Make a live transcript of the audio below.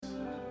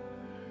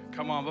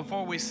Come on,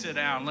 before we sit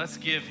down, let's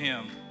give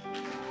him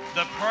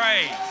the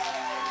praise.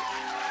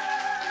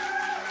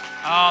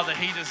 Oh, that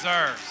he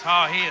deserves.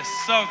 Oh, he is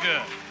so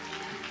good.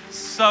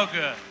 So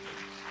good.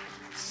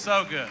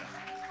 So good.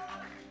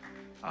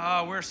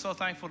 We're so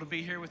thankful to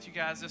be here with you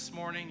guys this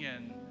morning.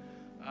 And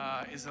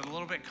is it a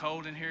little bit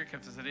cold in here?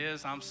 Because it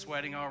is, I'm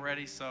sweating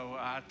already. So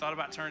I thought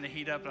about turning the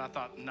heat up, but I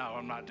thought, no,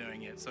 I'm not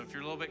doing it. So if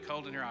you're a little bit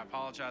cold in here, I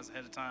apologize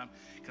ahead of time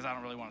because I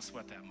don't really want to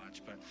sweat that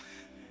much. But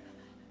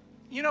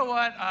you know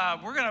what?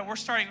 We're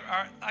starting,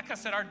 like I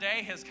said, our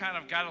day has kind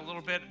of got a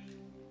little bit,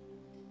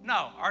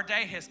 our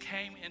day has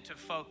came into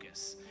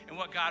focus and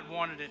what God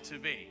wanted it to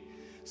be.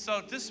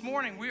 So this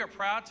morning, we are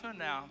proud to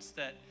announce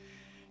that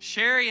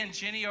Sherry and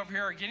Jenny over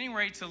here are getting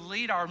ready to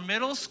lead our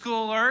middle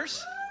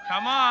schoolers.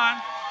 Come on.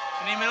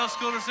 Any middle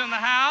schoolers in the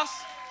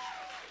house?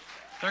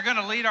 They're going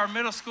to lead our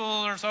middle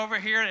schoolers over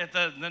here.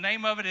 The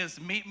name of it is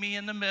Meet Me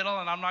in the Middle,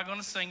 and I'm not going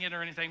to sing it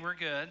or anything. We're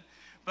good.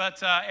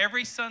 But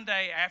every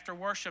Sunday after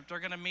worship,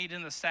 they're going to meet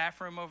in the staff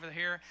room over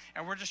here,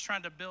 and we're just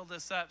trying to build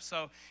this up.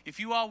 So if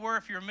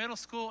you're middle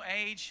school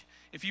age,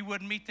 if you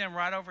would meet them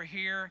right over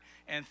here,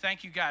 and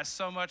thank you guys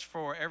so much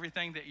for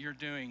everything that you're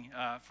doing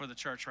for the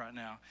church right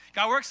now.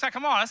 God, we're excited.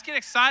 Come on, let's get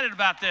excited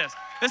about this.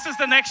 This is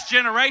the next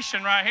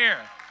generation right here.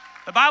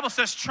 The Bible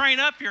says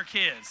train up your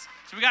kids.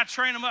 So we got to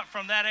train them up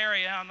from that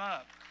area on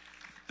up.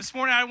 This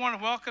morning, I want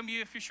to welcome you.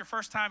 If it's your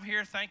first time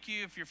here, thank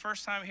you. If you're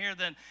first time here,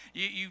 then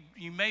you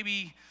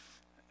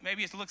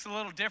maybe it looks a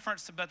little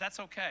different, but that's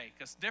okay,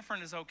 because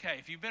different is okay.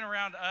 If you've been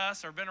around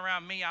us or been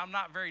around me, I'm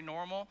not very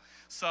normal.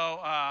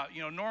 So,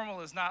 normal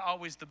is not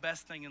always the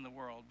best thing in the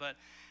world. But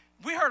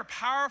we heard a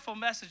powerful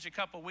message a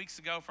couple weeks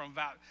ago from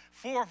about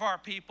 4 of our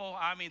people.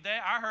 I mean,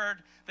 I heard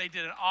they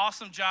did an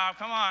awesome job.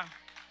 Come on.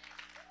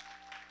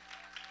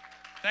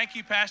 Thank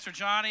you, Pastor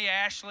Johnny,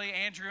 Ashley,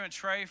 Andrew, and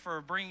Trey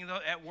for bringing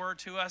that word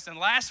to us. And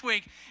last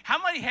week,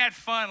 how many had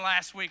fun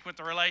last week with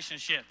the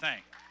relationship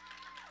thing?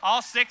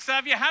 All 6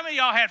 of you? How many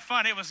of y'all had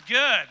fun? It was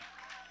good.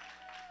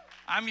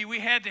 I mean, we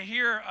had to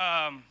hear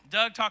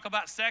Doug talk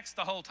about sex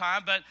the whole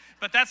time, but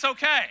that's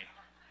okay.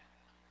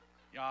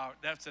 Y'all,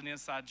 that's an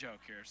inside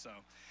joke here.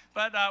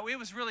 But it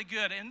was really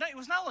good. And it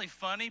was not only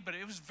funny, but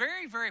it was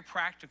very, very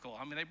practical.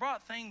 I mean, they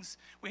brought things.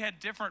 We had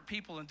different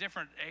people in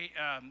different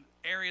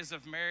areas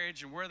of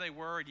marriage and where they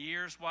were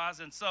years-wise.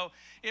 And so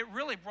it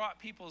really brought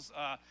people's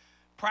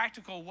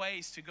practical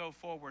ways to go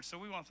forward. So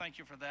we want to thank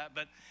you for that.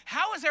 But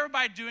how is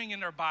everybody doing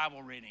in their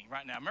Bible reading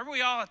right now? Remember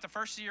we all at the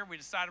first year, we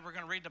decided we're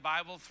going to read the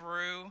Bible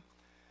through.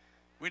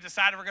 We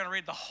decided we're going to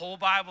read the whole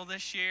Bible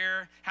this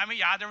year. How many?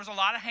 Yeah, there was a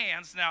lot of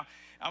hands. Now,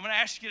 I'm going to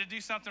ask you to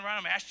do something right.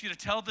 I'm going to ask you to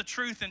tell the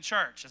truth in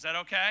church. Is that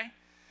okay?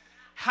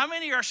 How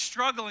many are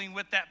struggling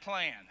with that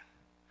plan?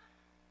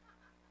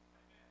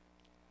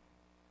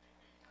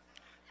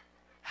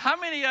 How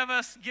many of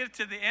us get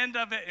to the end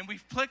of it and we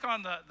click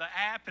on the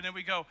app and then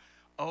we go,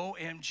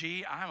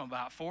 OMG, I'm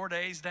about 4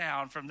 days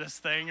down from this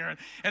thing.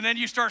 And then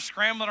you start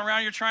scrambling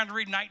around. You're trying to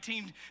read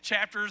 19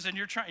 chapters and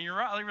you're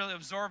really, really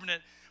absorbing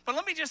it. But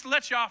let me just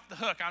let you off the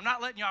hook. I'm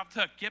not letting you off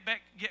the hook.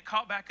 Get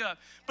caught back up.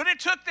 But it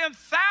took them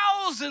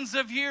thousands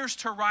of years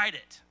to write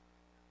it.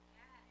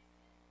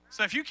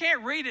 So if you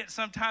can't read it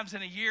sometimes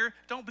in a year,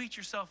 don't beat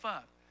yourself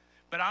up.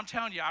 But I'm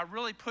telling you, I'm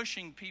really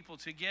pushing people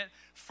to get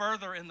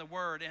further in the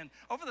Word. And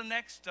over the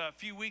next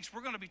few weeks,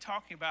 we're going to be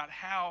talking about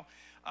how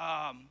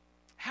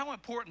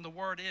important the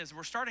Word is.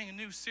 We're starting a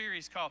new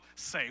series called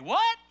Say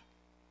What?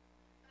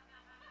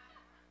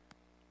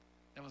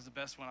 That was the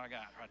best one I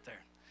got right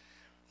there.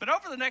 But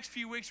over the next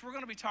few weeks, we're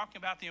going to be talking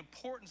about the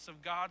importance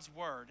of God's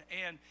Word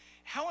and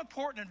how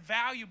important and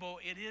valuable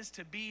it is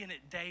to be in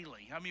it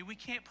daily. I mean, we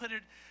can't put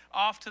it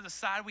off to the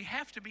side. We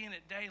have to be in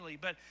it daily.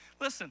 But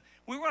listen,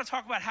 we want to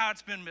talk about how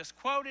it's been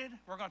misquoted.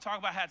 We're going to talk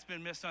about how it's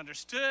been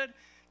misunderstood,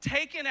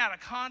 taken out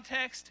of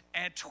context,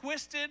 and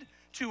twisted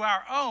to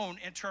our own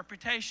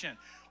interpretation.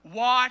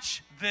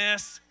 Watch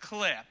this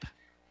clip.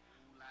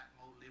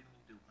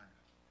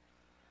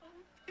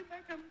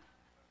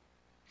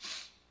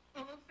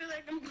 I feel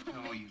like I'm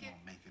gonna No, make you it.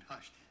 won't make it.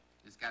 Hush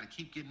that. Just gotta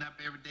keep getting up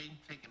every day and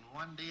taking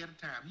one day at a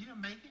time. You'll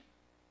make it.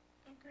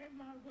 My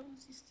grandma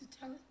Rose used to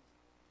tell us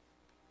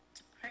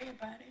to pray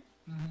about it.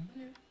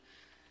 Mm-hmm.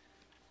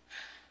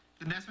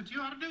 And that's what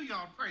you ought to do. You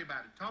ought to pray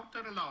about it. Talk to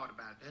the Lord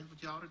about it. That's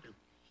what you ought to do.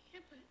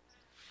 Yeah, but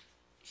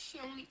she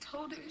only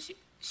told us.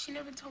 She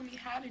never told me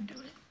how to do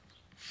it.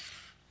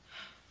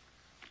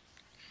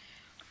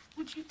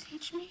 Would you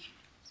teach me?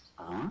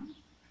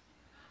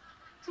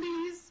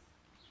 Please?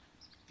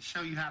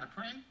 Show you how to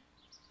pray?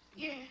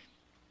 Yeah.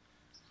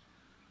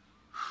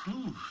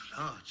 Whew,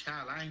 Lord,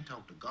 child, I ain't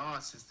talked to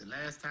God since the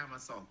last time I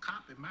saw a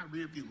cop in my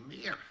rearview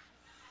mirror.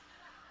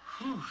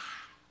 Whew.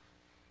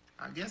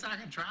 I guess I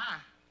can try.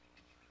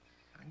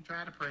 I can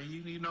try to pray.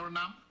 You know the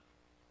number?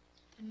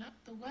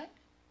 The what?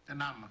 The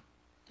number.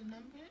 The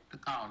number? The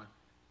caller.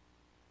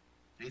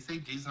 They say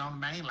Jesus on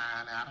the main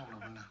line. I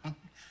don't know.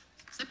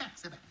 Sit back.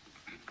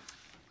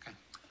 Okay.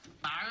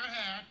 Bow your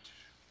head.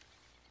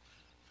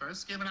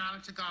 First, giving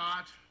honor to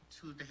God,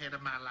 to the head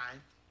of my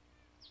life.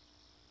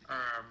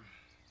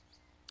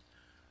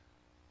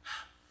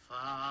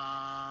 Father.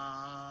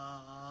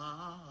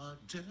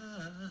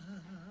 shoulder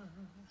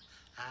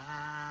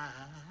I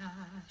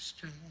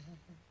stretch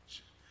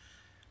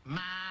my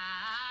hand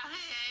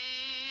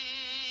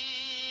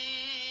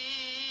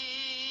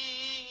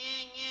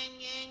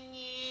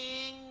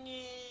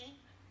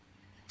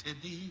to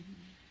thee.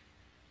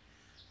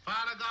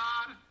 Father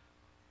God,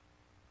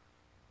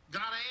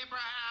 God of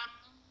Abraham,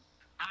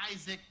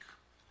 Isaac,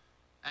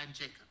 and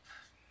Jacob.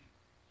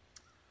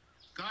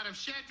 God of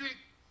Shadrach,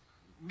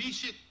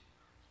 Meshach,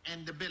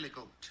 and the billy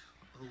goat,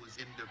 who was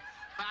in the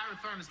fiery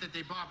furnace that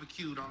they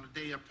barbecued on the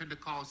day of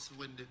Pentecost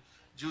when the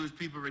Jewish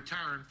people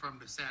returned from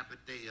the Sabbath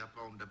day up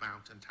on the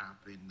mountaintop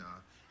in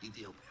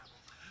Ethiopia.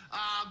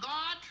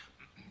 God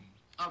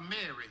of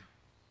Mary,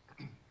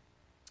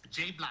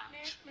 J.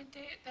 Blige. But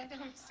that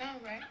don't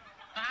sound right.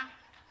 Huh?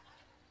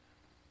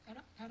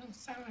 That don't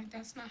sound right.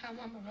 That's not how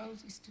Mama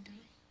Rose used to do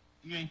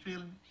it. You ain't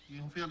feeling it?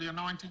 You don't feel the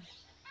anointing?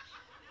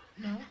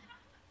 No.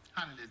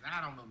 Honey, listen,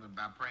 I don't know nothing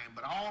about praying,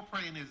 but all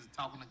praying is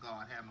talking to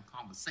God, having a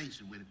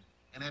conversation with him.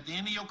 And at the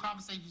end of your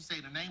conversation, you say,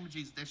 in the name of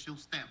Jesus, that's your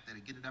stamp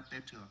that'll get it up there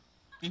to her.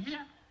 You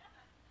hear?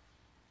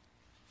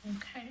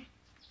 Okay.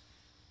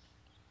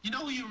 You know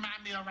who you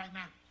remind me of right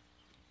now?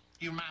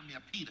 You remind me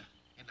of Peter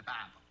in the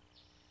Bible.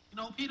 You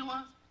know who Peter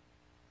was?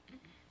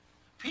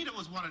 Peter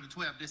was one of the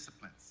 12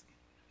 disciplines.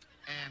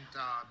 And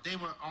they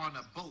were on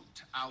a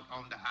boat out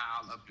on the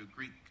Isle of the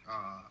Greek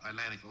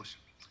Atlantic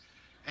Ocean.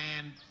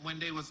 And when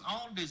they was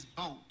on this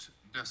boat,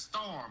 the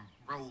storm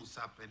rose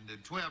up, and the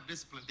 12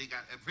 disciplines, they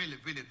got really,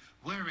 really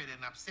worried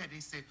and upset. They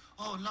said,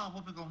 oh, Lord,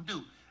 what we going to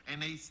do?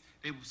 And they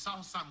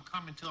saw something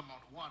coming to them on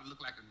the water,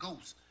 looked like a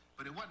ghost.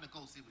 But it wasn't a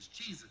ghost, it was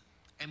Jesus.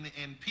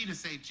 And Peter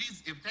said,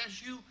 Jesus, if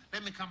that's you,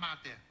 let me come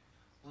out there.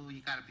 Oh,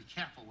 you got to be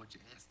careful what you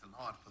ask the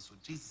Lord for. So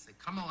Jesus said,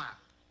 come on out.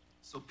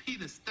 So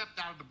Peter stepped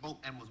out of the boat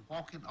and was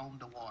walking on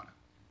the water.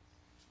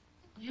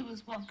 He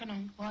was walking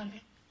on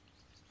water.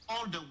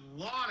 On the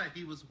water,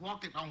 he was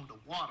walking on the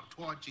water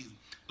toward Jesus.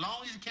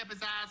 Long as he kept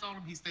his eyes on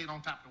him, he stayed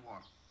on top of the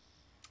water.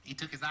 He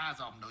took his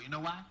eyes off him, though. You know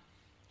why?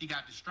 He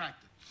got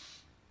distracted.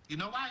 You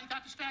know why he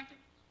got distracted?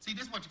 See,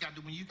 this is what you got to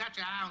do. When you got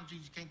your eye on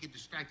Jesus, you can't get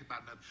distracted by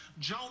nothing.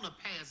 Jonah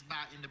passed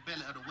by in the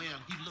belly of the whale,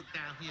 and he looked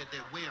down here at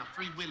that whale,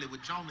 Free Willy,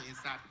 with Jonah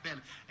inside the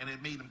belly, and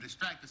it made him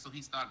distracted, so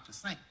he started to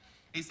sink.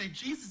 He said,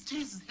 Jesus,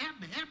 help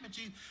me,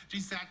 Jesus.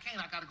 Jesus said, I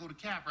can't, I got to go to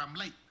Calvary, I'm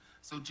late.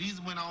 So Jesus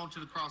went on to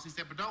the cross. He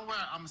said, but don't worry,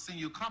 I'm going to send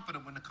you a comforter.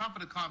 When the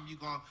comforter comes, you're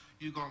gonna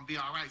be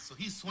all right. So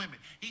he's swimming.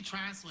 He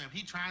trying to swim.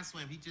 He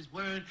just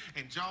worried,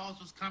 and Jaws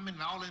was coming,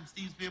 and all of them,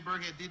 Steve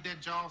Spielberg had did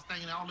that Jaws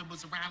thing, and all of them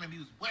was around him. He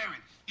was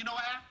worried. You know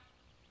what happened?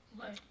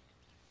 What?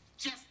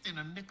 Just in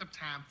the nick of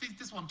time. See,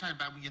 this is what I'm talking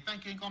about. When you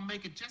think you ain't going to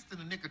make it, just in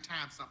the nick of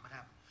time, something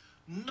happened.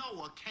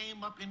 Noah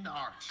came up in the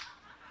arch.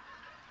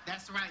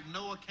 That's right.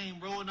 Noah came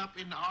rolling up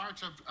in the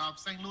arch of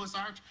St. Louis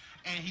Arch,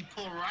 and he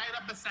pulled right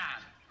up beside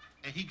him.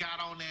 And he got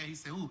on there, he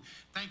said, ooh,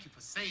 thank you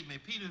for saving me.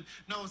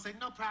 Noah said,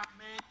 no problem,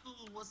 man.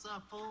 Cool, what's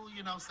up, fool?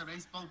 You know, so they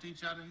spoke to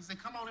each other. He said,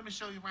 come on, let me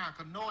show you around.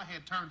 Because Noah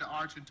had turned the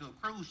arch into a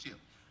cruise ship.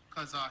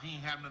 Because he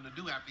ain't have nothing to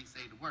do after he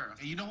saved the world.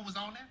 And you know who was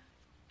on there?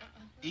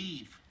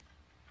 Eve.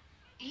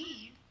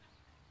 Eve?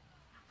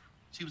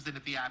 She was in the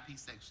VIP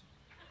section.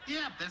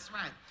 Yeah, that's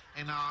right.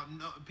 And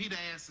Peter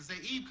asked to say,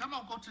 Eve, come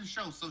on, go to the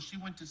show. So she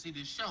went to see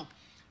this show.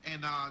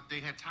 And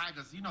they had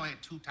tigers, you know,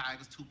 had 2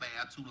 tigers, 2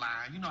 bears, 2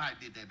 lions. You know how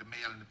they did that, the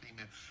male and the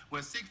female.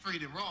 Well,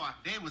 Siegfried and Roy,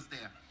 they was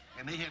there.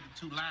 And they had the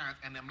 2 lions,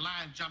 and them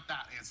lions jumped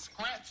out and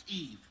scratched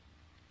Eve.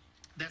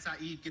 That's how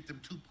Eve get them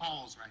 2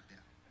 paws right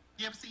there.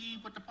 You ever see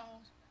Eve with the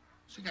paws?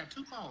 She got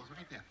 2 paws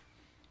right there.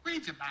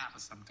 Read your Bible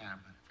sometime,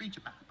 buddy. Read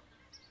your Bible.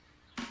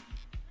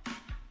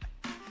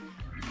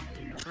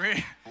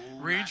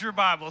 Read your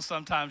Bible.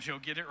 Sometimes you'll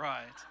get it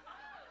right.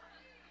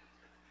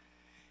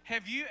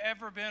 Have you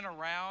ever been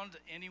around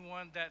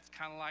anyone that's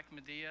kind of like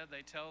Medea?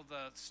 They tell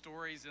the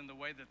stories in the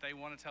way that they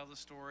want to tell the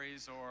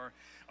stories, or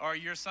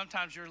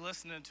sometimes you're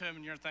listening to them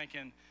and you're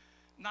thinking,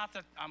 not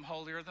that I'm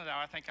holier than thou,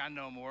 I think I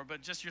know more,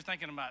 but just you're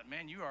thinking about,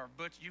 man, you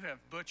have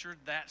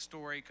butchered that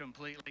story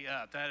completely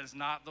up. That is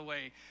not the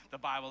way the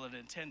Bible had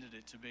intended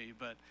it to be.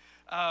 But,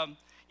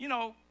 you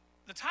know,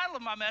 the title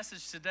of my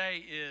message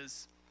today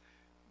is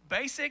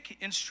Basic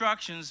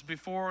Instructions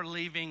Before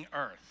Leaving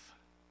Earth,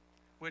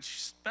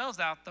 which spells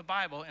out the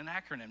Bible in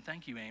acronym.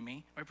 Thank you,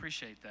 Amy. I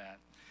appreciate that.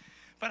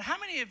 But how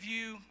many of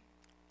you,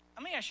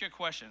 let me ask you a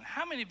question.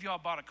 How many of y'all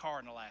bought a car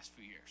in the last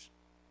few years?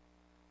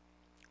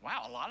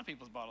 Wow, a lot of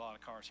people have bought a lot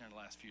of cars here in the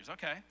last few years.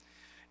 Okay.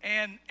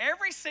 And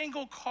every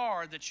single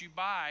car that you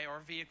buy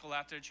or vehicle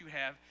out there that you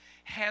have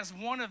has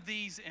one of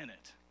these in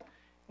it.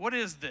 What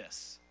is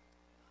this?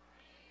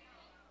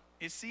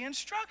 It's the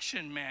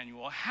instruction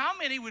manual. How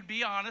many would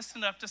be honest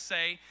enough to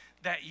say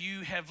that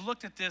you have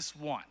looked at this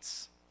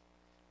once?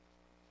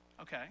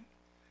 Okay.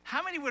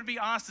 How many would be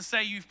honest to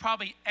say you've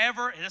probably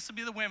ever, this will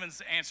be the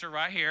women's answer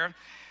right here,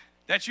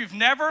 that you've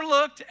never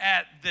looked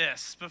at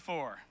this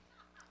before?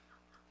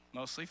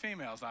 Mostly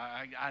females,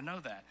 I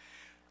know that.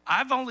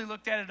 I've only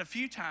looked at it a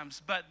few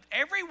times, but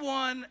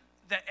everyone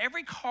that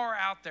every car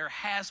out there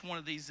has one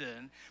of these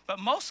in, but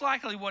most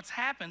likely what's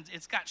happened,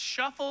 it's got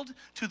shuffled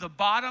to the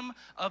bottom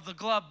of the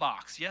glove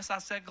box. Yes, I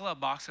said glove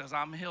box because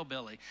I'm a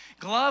hillbilly.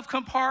 Glove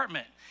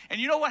compartment. And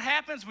you know what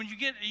happens when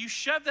you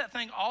shove that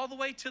thing all the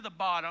way to the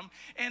bottom,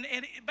 and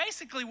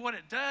basically what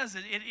it does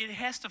is it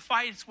has to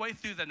fight its way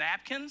through the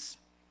napkins,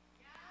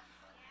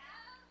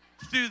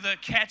 through the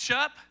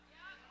ketchup,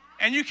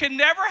 and you can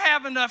never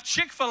have enough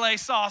Chick-fil-A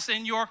sauce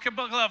in your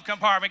glove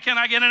compartment. Can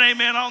I get an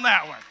amen on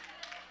that one?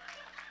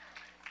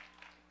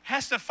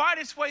 Has to fight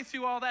its way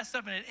through all that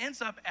stuff, and it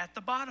ends up at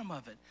the bottom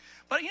of it.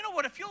 But you know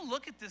what? If you'll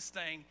look at this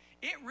thing,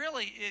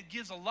 it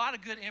gives a lot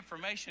of good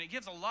information. It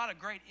gives a lot of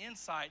great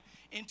insight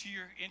into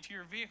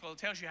your vehicle. It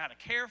tells you how to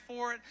care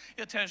for it.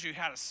 It tells you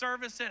how to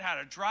service it, how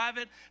to drive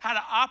it, how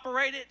to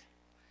operate it.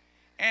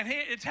 And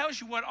it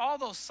tells you what all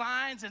those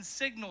signs and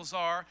signals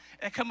are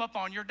that come up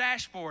on your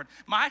dashboard.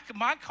 My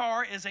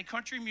car is a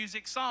country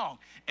music song.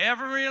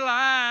 Every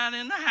line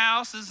in the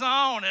house is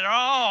on. They're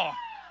all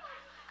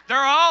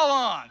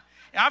on.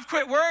 And I've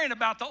quit worrying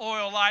about the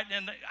oil light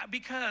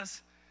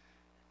because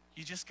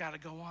you just got to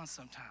go on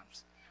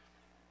sometimes.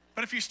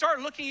 But if you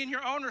start looking in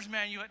your owner's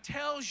manual, it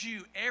tells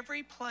you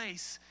every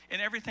place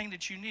and everything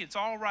that you need. It's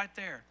all right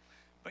there.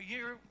 But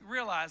you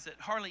realize that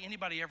hardly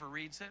anybody ever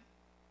reads it.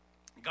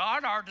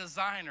 God, our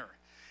designer,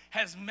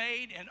 has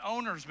made an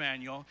owner's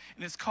manual,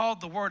 and it's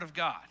called the Word of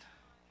God.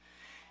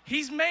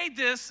 He's made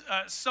this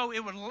so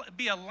it would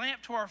be a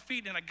lamp to our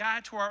feet and a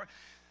guide to our...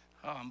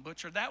 Oh, I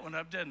butchered that one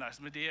up, didn't I?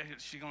 Medea,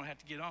 she's going to have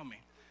to get on me.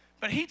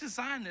 But he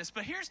designed this.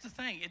 But here's the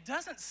thing. It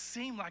doesn't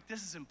seem like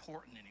this is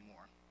important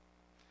anymore.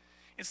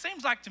 It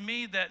seems like to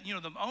me that,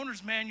 the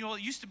owner's manual,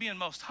 it used to be in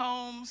most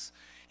homes.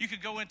 You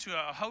could go into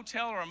a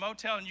hotel or a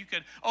motel and you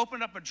could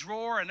open up a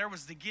drawer and there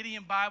was the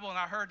Gideon Bible. And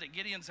I heard that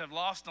Gideons have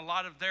lost a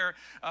lot of their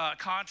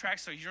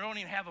contracts, so you don't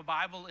even have a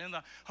Bible in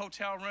the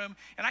hotel room.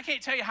 And I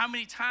can't tell you how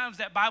many times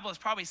that Bible has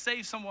probably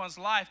saved someone's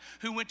life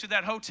who went to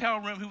that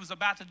hotel room who was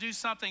about to do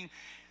something.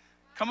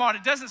 Come on,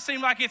 it doesn't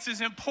seem like it's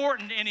as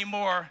important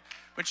anymore.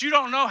 But you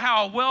don't know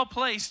how a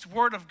well-placed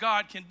Word of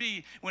God can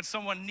be when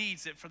someone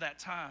needs it for that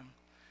time.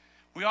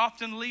 We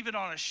often leave it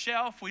on a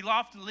shelf. We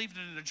often leave it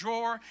in a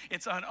drawer.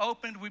 It's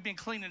unopened. We've been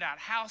cleaning out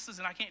houses,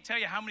 and I can't tell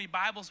you how many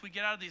Bibles we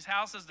get out of these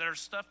houses that are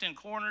stuffed in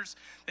corners.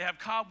 They have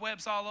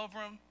cobwebs all over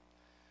them.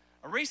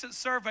 A recent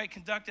survey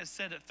conducted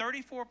said that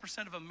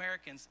 34% of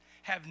Americans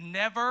have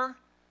never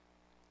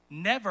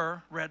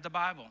read the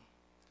Bible.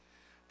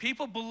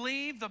 People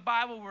believe the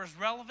Bible was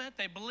relevant.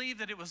 They believe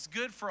that it was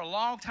good for a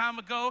long time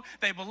ago.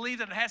 They believe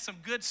that it has some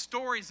good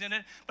stories in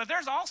it. But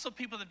there's also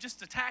people that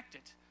just attacked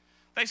it.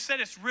 They said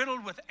it's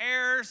riddled with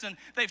errors, and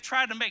they've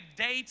tried to make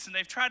dates, and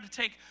they've tried to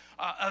take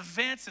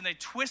events, and they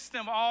twist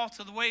them all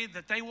to the way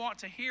that they want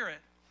to hear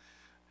it.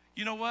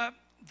 You know what?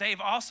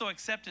 They've also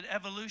accepted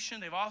evolution.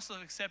 They've also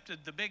accepted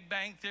the Big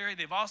Bang Theory.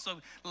 They've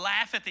also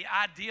laughed at the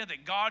idea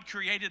that God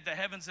created the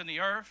heavens and the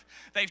earth.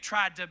 They've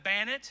tried to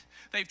ban it.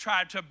 They've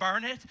tried to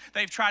burn it.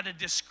 They've tried to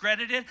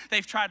discredit it.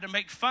 They've tried to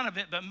make fun of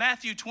it. But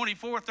Matthew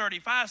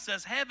 24:35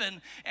 says,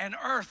 heaven and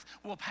earth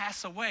will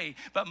pass away,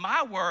 but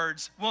my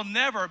words will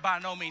never by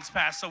no means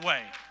pass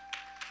away.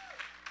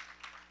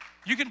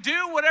 You can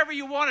do whatever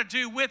you want to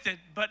do with it,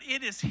 but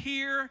it is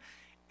here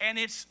and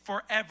it's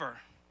forever.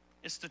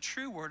 It's the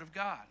true Word of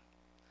God.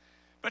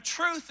 But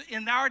truth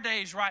in our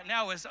days right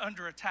now is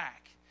under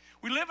attack.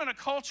 We live in a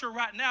culture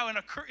right now, in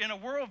a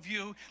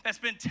worldview that's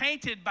been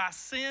tainted by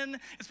sin.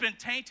 It's been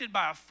tainted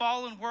by a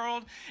fallen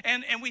world.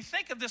 And we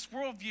think of this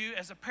worldview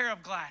as a pair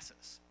of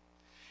glasses.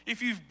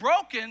 If you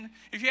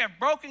have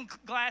broken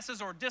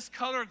glasses or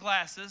discolored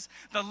glasses,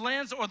 the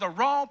lens or the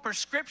wrong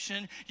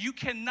prescription, you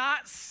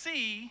cannot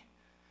see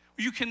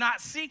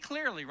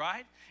clearly,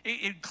 right?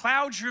 It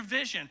clouds your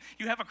vision.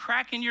 You have a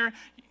crack in your...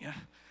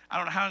 I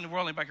don't know how in the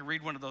world anybody can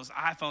read one of those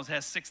iPhones that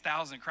has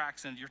 6,000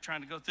 cracks in it. You're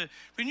trying to go through.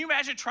 Can you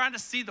imagine trying to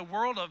see the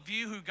world of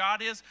view who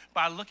God is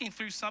by looking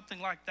through something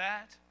like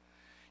that?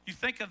 You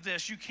think of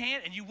this, you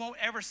can't and you won't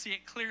ever see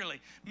it clearly.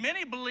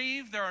 Many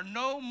believe there are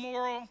no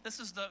moral, this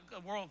is the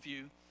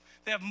worldview,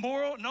 they have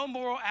no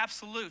moral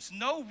absolutes,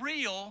 no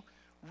real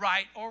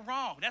right or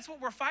wrong. That's what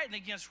we're fighting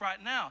against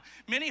right now.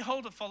 Many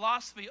hold a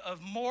philosophy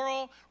of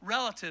moral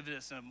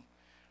relativism.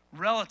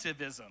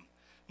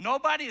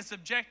 Nobody is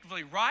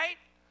objectively right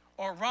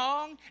or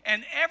wrong,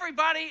 and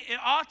everybody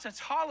ought to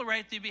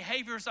tolerate the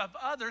behaviors of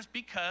others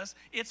because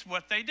it's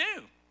what they do.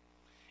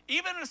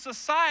 Even in a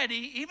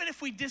society, even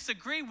if we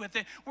disagree with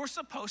it, we're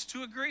supposed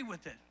to agree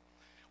with it.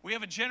 We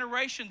have a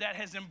generation that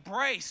has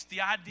embraced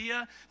the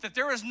idea that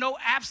there is no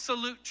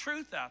absolute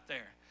truth out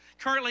there.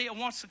 Currently, it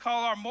wants to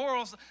call our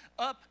morals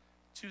up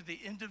to the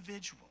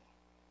individual.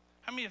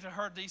 How many of you have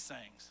heard these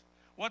things?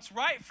 What's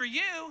right for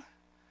you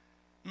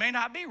may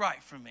not be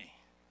right for me.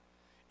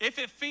 If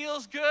it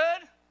feels good,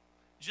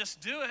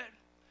 just do it.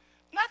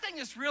 Nothing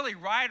is really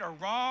right or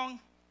wrong.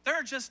 There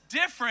are just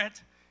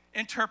different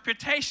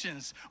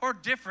interpretations or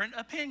different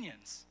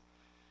opinions.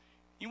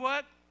 You know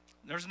what?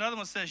 There's another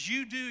one that says,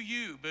 you do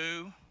you,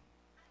 boo.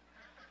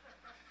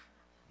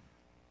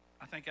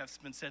 I think that's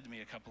been said to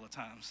me a couple of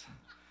times.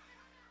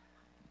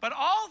 But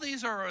all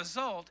these are a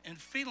result in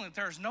feeling that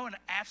there is no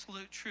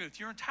absolute truth.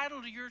 You're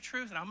entitled to your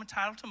truth, and I'm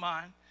entitled to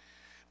mine.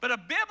 But a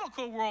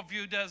biblical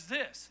worldview does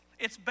this.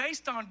 It's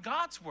based on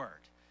God's word.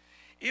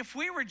 If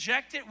we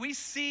reject it, we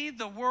see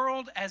the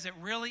world as it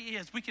really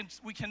is. We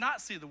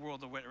cannot see the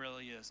world the way it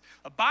really is.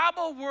 A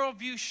Bible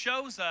worldview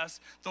shows us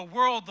the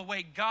world the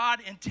way God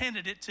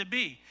intended it to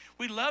be.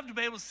 We love to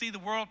be able to see the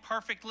world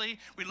perfectly.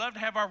 We love to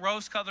have our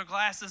rose-colored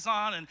glasses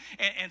on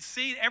and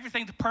see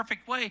everything the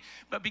perfect way.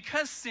 But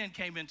because sin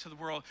came into the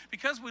world,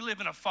 because we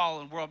live in a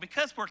fallen world,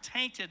 because we're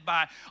tainted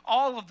by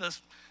all of the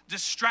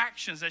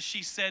distractions, as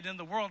she said, in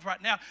the world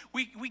right now,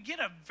 we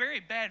get a very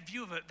bad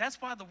view of it. That's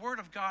why the Word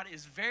of God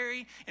is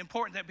very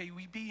important that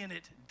we be in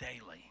it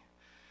daily.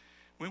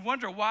 We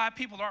wonder why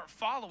people aren't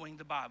following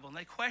the Bible, and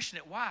they question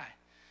it. Why?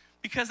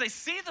 Because they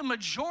see the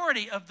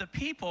majority of the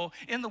people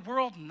in the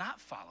world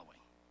not following.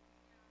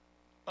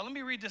 But let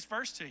me read this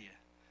verse to you.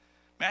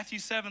 Matthew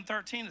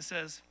 7:13, it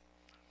says,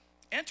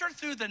 "Enter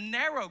through the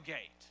narrow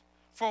gate,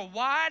 for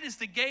wide is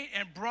the gate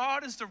and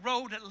broad is the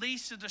road that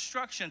leads to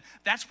destruction."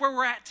 That's where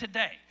we're at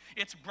today.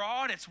 It's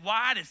broad, it's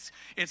wide,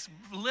 it's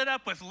lit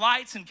up with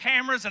lights and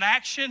cameras and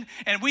action,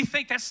 and we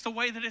think that's the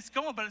way that it's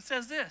going. But it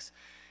says this.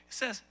 It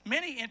says,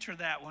 "Many enter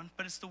that one,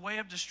 but it's the way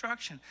of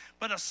destruction.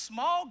 But a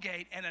small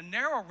gate and a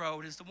narrow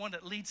road is the one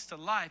that leads to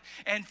life,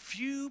 and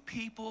few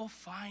people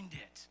find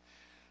it."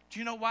 Do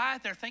you know why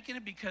they're thinking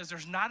it? Because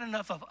there's not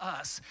enough of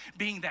us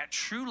being that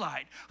true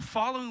light,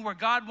 following where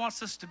God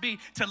wants us to be,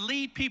 to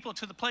lead people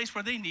to the place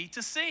where they need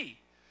to see.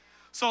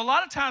 So a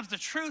lot of times the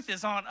truth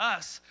is on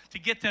us to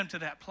get them to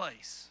that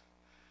place.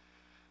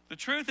 The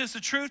truth is the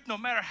truth no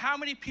matter how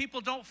many people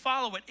don't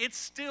follow it. It's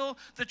still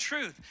the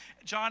truth.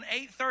 John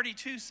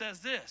 8:32 says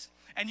this,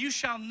 "And you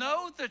shall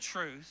know the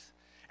truth,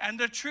 and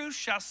the truth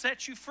shall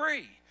set you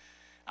free."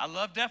 I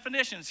love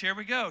definitions. Here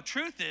we go.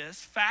 Truth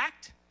is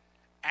fact,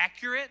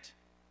 accurate,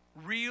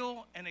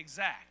 real, and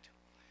exact.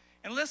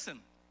 And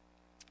listen,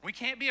 we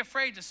can't be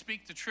afraid to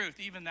speak the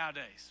truth even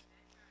nowadays.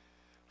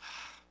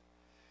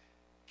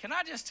 Can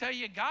I just tell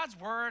you, God's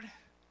word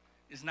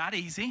is not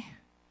easy.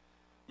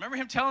 Remember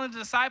him telling the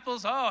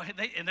disciples,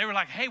 and they were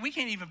like, "Hey, we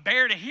can't even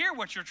bear to hear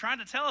what you're trying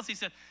to tell us." He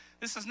said,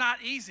 "This is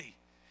not easy.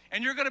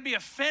 And you're going to be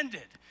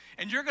offended.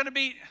 And you're going to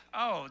be,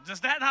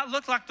 does that not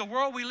look like the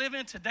world we live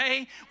in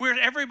today, where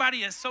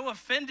everybody is so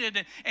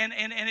offended, and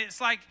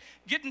it's like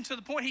getting to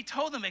the point." He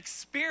told them,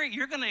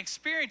 you're going to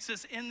experience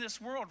this in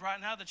this world right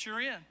now that you're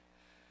in.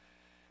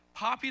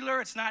 Popular,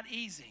 it's not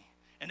easy.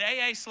 An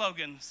AA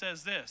slogan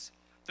says this: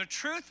 "The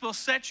truth will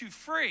set you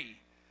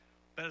free,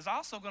 but it's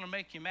also going to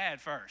make you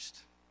mad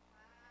first."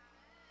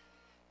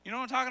 You know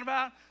what I'm talking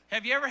about?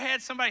 Have you ever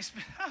had somebody,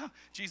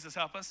 Jesus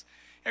help us,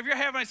 have you ever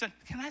had somebody say,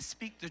 "Can I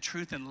speak the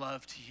truth in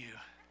love to you?"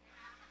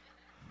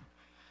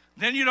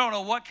 Then you don't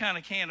know what kind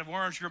of can of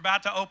worms you're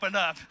about to open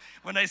up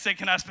when they say,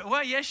 "Can I speak?"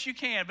 Well, yes, you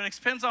can, but it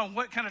depends on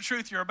what kind of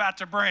truth you're about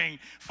to bring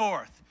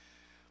forth.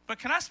 But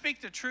can I speak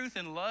the truth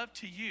in love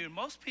to you?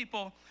 Most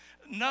people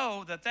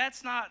know that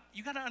that's not,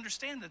 you got to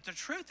understand that the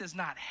truth is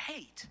not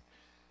hate.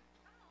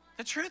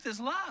 The truth is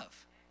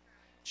love.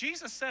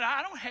 Jesus said,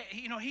 I don't hate,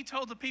 he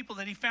told the people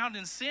that he found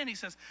in sin, he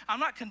says, "I'm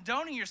not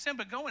condoning your sin,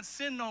 but go and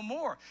sin no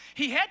more."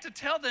 He had to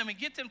tell them and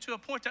get them to a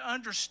point to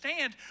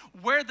understand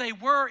where they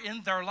were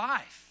in their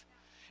life.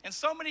 And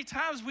so many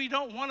times we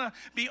don't want to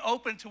be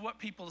open to what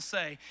people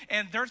say.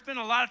 And there's been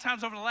a lot of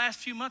times over the last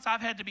few months I've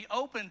had to be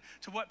open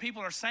to what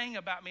people are saying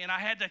about me. And I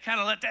had to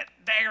kind of let that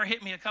dagger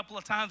hit me a couple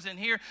of times in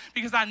here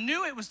because I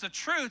knew it was the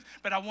truth,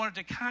 but I wanted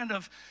to kind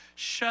of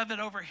shove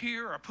it over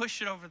here or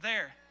push it over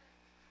there.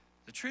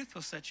 The truth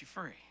will set you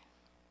free.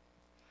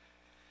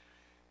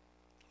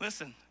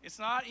 Listen, it's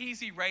not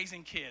easy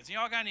raising kids.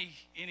 Y'all got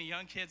any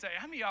young kids?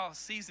 How many of y'all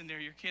seasoned there,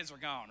 your kids are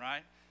gone,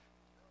 right?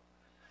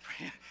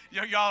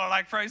 Y'all are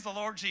like, praise the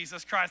Lord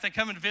Jesus Christ. They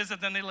come and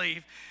visit, then they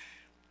leave.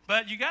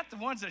 But you got the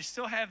ones that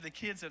still have the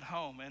kids at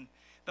home. And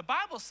the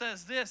Bible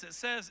says this. It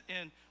says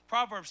in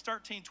Proverbs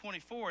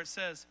 13:24, it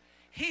says,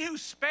 "He who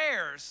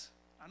spares,"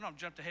 I know I've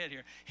jumped ahead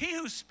here. "He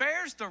who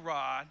spares the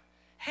rod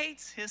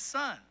hates his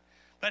son,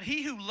 but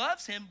he who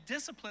loves him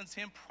disciplines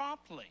him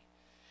promptly."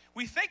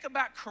 We think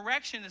about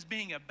correction as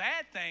being a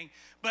bad thing,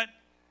 but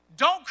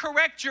don't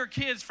correct your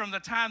kids from the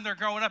time they're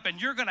growing up,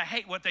 and you're going to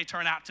hate what they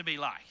turn out to be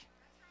like.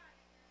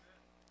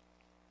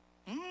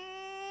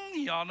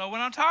 Y'all know what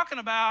I'm talking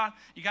about.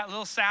 You got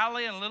little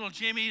Sally and little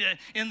Jimmy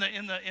in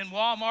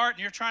Walmart, and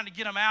you're trying to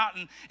get them out,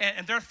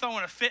 and they're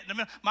throwing a fit in the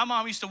middle. My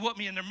mom used to whoop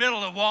me in the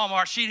middle of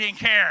Walmart. She didn't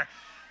care.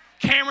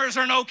 Cameras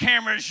or no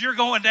cameras, you're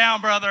going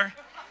down, brother.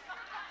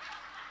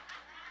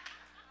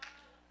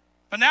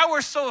 But now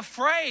we're so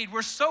afraid,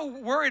 we're so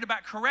worried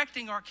about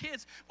correcting our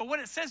kids. But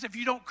what it says, if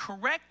you don't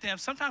correct them,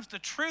 sometimes the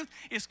truth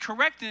is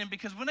correcting them,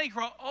 because when they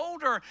grow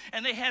older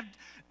and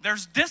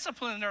there's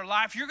discipline in their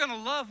life, you're going to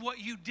love what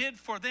you did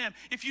for them.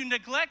 If you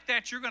neglect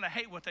that, you're going to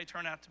hate what they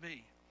turn out to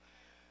be.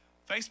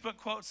 Facebook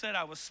quote said,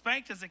 "I was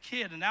spanked as a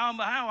kid, and now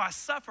I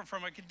suffer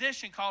from a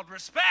condition called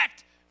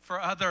respect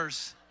for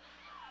others."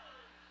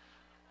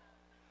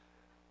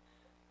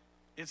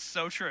 It's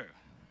so true.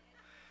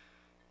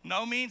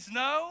 No means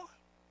no.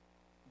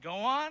 Go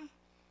on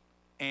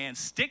and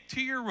stick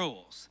to your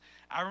rules.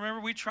 I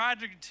remember we tried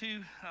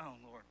to oh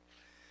Lord,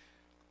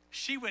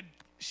 she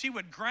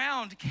would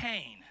ground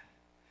Cain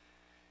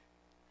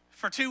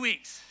for 2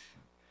 weeks.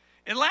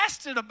 It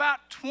lasted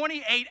about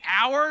 28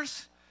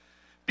 hours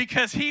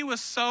because he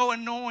was so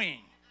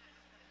annoying.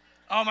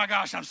 Oh my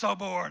gosh, I'm so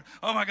bored.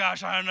 Oh my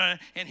gosh, and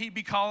he'd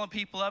be calling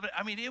people up.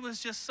 I mean, it was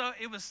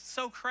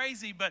so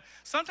crazy. But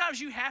sometimes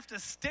you have to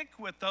stick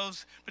with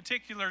those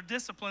particular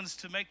disciplines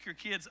to make your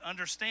kids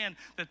understand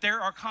that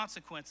there are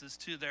consequences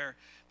to their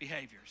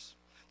behaviors.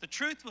 The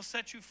truth will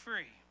set you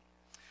free.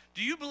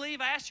 Do you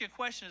believe, I asked you a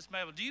question,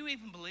 Ismail, do you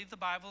even believe the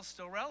Bible is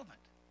still relevant?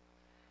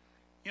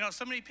 You know,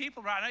 so many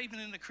people right now, even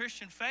in the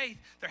Christian faith,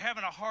 they're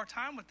having a hard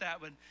time with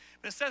that one.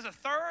 But it says a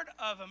third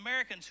of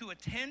Americans who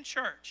attend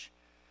church,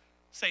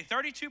 say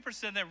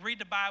 32% that read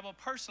the Bible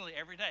personally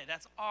every day.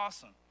 That's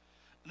awesome.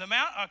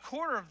 A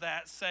quarter of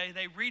that say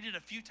they read it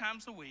a few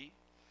times a week.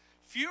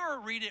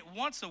 Fewer read it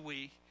once a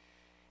week.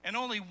 And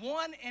only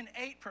 1 in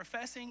 8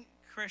 professing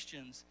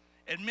Christians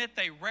admit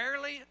they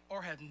rarely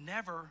or have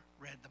never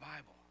read the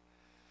Bible.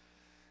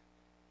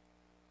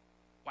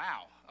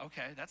 Wow,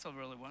 okay, that's a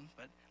really one.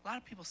 But a lot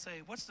of people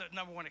say, what's the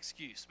number one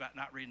excuse about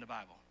not reading the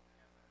Bible?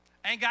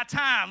 I ain't got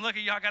time. Look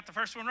at y'all got the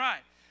first one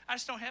right. I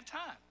just don't have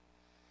time.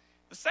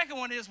 The second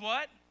one is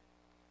what?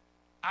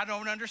 I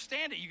don't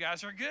understand it. You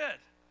guys are good.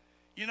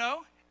 You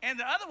know? And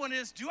the other one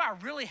is, do I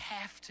really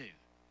have to?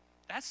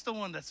 That's the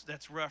one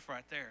that's rough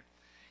right there.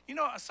 You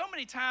know, so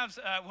many times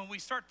when we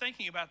start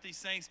thinking about these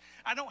things,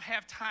 I don't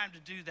have time to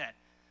do that.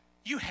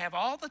 You have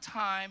all the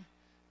time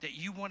that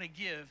you want to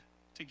give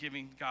to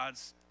giving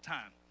God's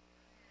time.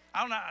 I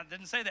don't know, I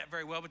didn't say that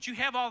very well, but you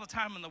have all the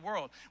time in the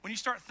world. When you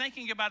start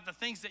thinking about the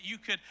things that you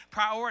could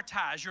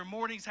prioritize, your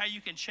mornings, how you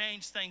can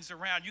change things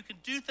around, you can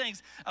do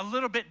things a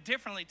little bit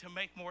differently to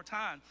make more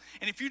time.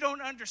 And if you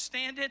don't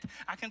understand it,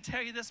 I can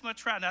tell you this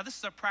much right now. This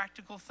is a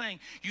practical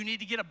thing. You need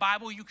to get a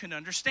Bible you can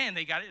understand.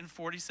 They got it in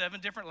 47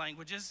 different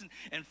languages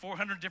and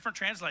 400 different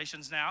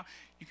translations now.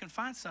 You can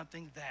find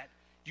something that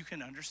you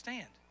can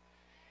understand.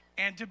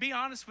 And to be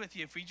honest with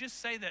you, if we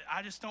just say that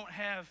I just don't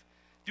have,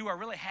 do I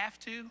really have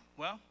to?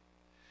 Well,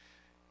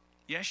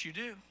 yes, you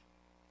do.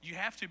 You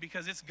have to,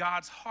 because it's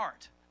God's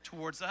heart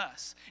towards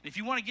us. And if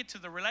you want to get to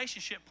the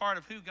relationship part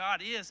of who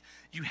God is,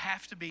 you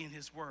have to be in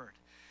his word.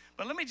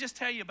 But let me just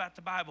tell you about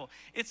the Bible.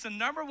 It's the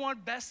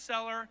 #1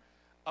 bestseller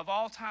of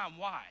all time.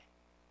 Why?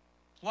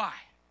 Why?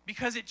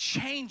 Because it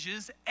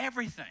changes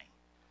everything.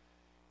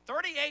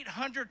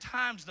 3,800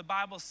 times the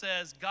Bible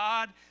says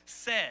God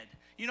said.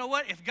 You know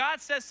what? If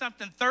God says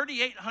something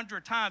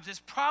 3,800 times, it's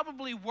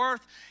probably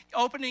worth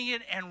opening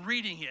it and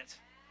reading it.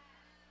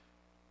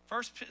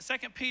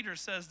 2 Peter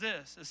says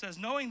this. It says,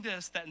 knowing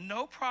this, that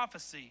no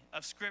prophecy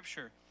of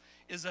Scripture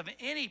is of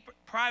any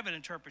private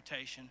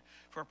interpretation,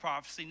 for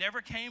prophecy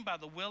never came by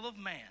the will of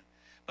man,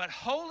 but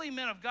holy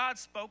men of God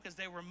spoke as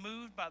they were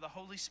moved by the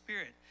Holy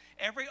Spirit.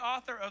 Every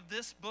author of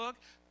this book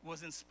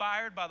was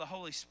inspired by the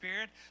Holy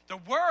Spirit. The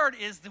Word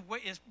is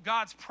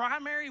God's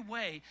primary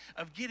way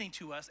of getting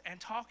to us and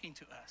talking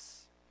to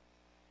us.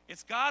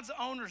 It's God's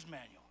owner's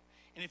manual.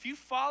 And if you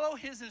follow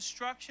his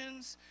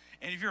instructions,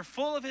 and if you're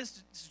full of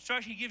his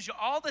instruction, he gives you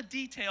all the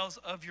details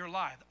of your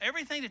life.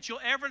 Everything that you'll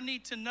ever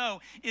need to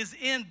know is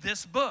in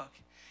this book.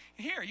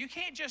 Here, you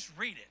can't just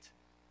read it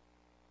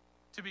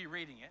to be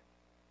reading it.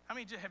 How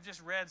many have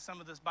just read some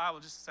of this Bible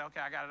just to say,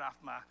 okay, I got it off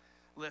my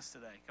list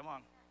today? Come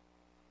on.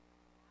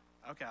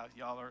 Okay,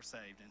 y'all are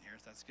saved in here.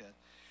 That's good.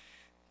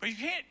 But you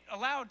can't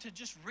allow it to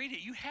just read it.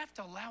 You have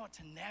to allow it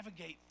to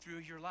navigate through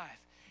your life.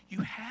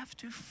 You have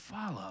to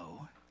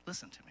follow,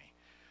 listen to me,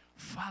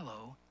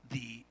 follow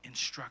the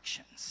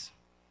instructions.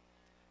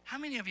 How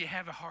many of you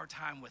have a hard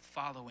time with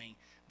following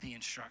the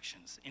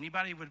instructions?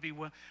 Anybody would be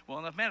well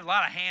enough? Man, a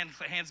lot of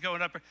hands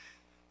going up.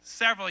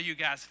 Several of you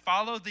guys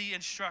follow the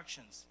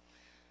instructions.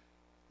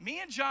 Me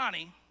and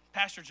Johnny,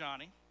 Pastor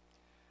Johnny,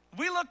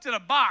 we looked at a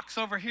box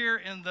over here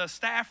in the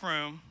staff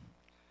room,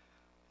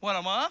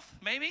 a month,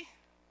 maybe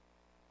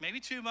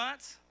 2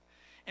 months.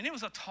 And it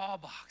was a tall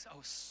box. Oh,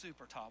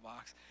 super tall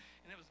box.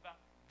 And it was about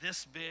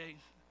this big.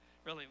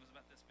 Really, it was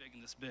about this big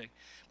and this big.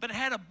 But it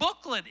had a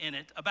booklet in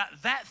it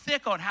about that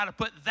thick on how to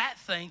put that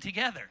thing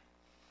together.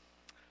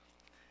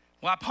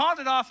 Well, I pawned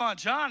it off on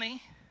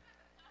Johnny.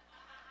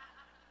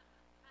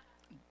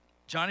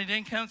 Johnny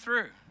didn't come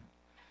through.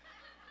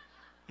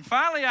 And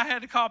finally, I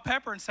had to call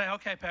Pepper and say,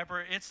 okay,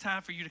 Pepper, it's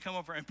time for you to come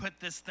over and put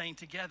this thing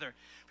together.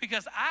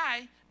 Because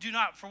I do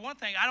not, for one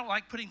thing, I don't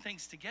like putting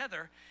things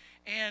together.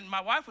 And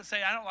my wife would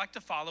say, I don't like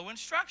to follow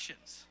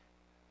instructions.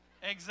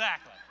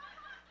 Exactly.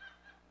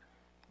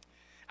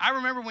 I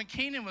remember when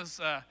Keenan was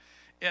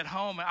at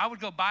home, I would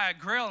go buy a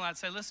grill and I'd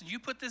say, listen, you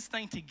put this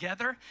thing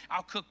together,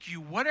 I'll cook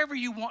you whatever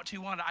you want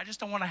to on it. I just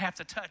don't want to have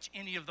to touch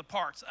any of the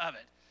parts of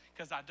it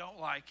because I don't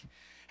like,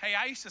 hey,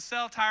 I used to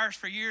sell tires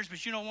for years,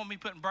 but you don't want me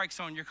putting brakes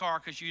on your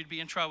car because you'd be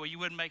in trouble. You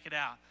wouldn't make it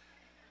out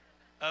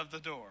of the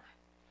door.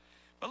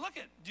 But look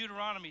at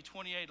Deuteronomy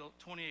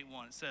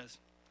 28:1. It says,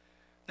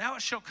 now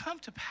it shall come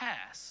to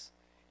pass,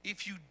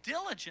 if you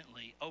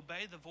diligently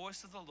obey the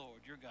voice of the Lord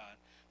your God,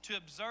 to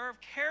observe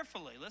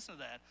carefully, listen to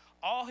that,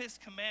 all his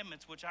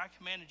commandments which I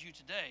commanded you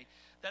today,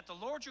 that the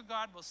Lord your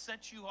God will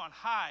set you on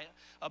high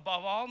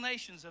above all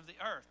nations of the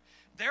earth.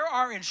 There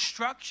are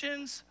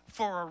instructions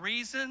for a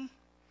reason,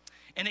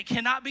 and it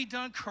cannot be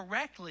done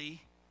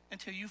correctly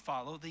until you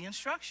follow the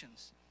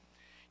instructions.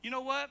 You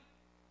know what?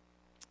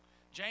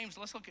 James,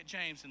 let's look at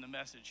James in the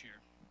Message here.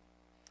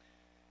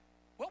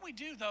 What we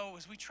do, though,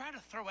 is we try to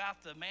throw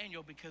out the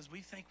manual because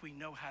we think we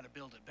know how to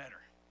build it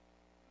better.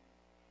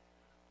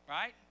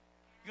 Right?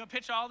 You're going to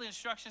pitch all the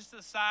instructions to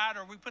the side,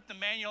 or we put the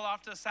manual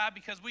off to the side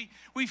because we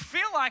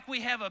feel like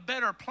we have a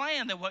better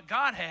plan than what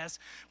God has.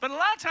 But a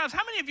lot of times,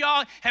 how many of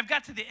y'all have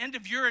got to the end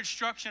of your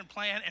instruction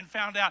plan and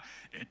found out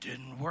it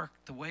didn't work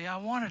the way I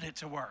wanted it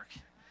to work?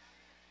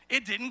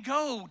 It didn't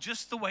go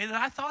just the way that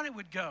I thought it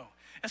would go.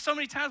 And so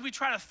many times we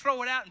try to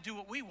throw it out and do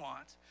what we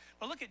want.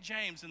 But look at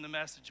James in the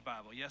Message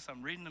Bible. Yes,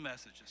 I'm reading the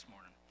Message this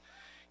morning.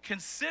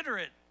 Consider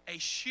it a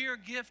sheer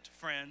gift,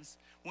 friends,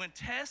 when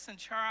tests and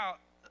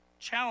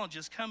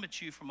challenges come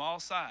at you from all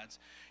sides.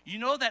 You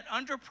know that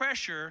under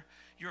pressure,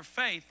 your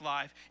faith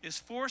life is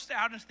forced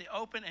out into the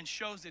open and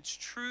shows its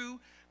true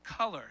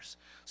colors.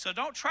 So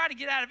don't try to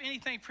get out of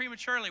anything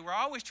prematurely. We're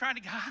always trying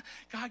to,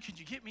 God, could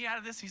you get me out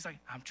of this? He's like,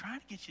 I'm trying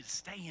to get you to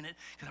stay in it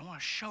because I want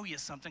to show you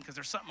something because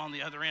there's something on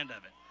the other end of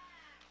it.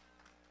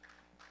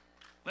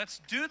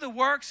 Let's do the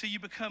work so you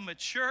become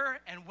mature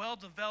and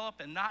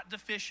well-developed and not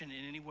deficient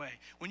in any way.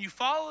 When you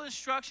follow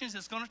instructions,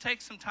 it's going to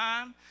take some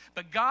time,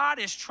 but God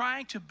is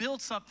trying to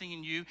build something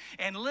in you.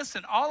 And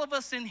listen, all of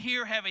us in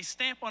here have a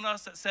stamp on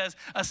us that says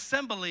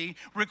assembly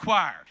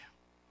required.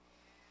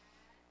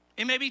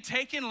 It may be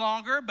taking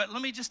longer, but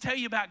let me just tell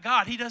you about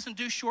God. He doesn't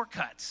do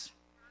shortcuts.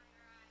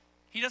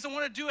 He doesn't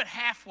want to do it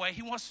halfway.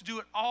 He wants to do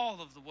it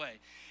all of the way.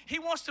 He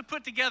wants to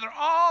put together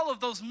all of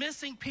those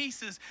missing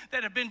pieces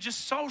that have been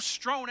just so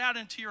strewn out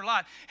into your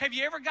life. Have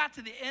you ever got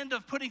to the end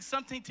of putting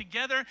something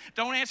together?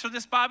 Don't answer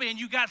this, Bobby. And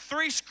you got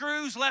 3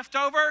 screws left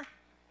over?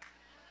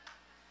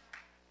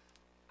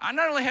 I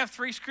not only have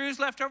 3 screws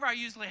left over, I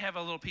usually have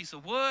a little piece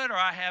of wood, or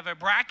I have a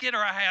bracket, or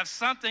I have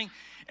something.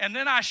 And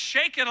then I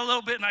shake it a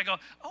little bit and I go,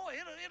 oh,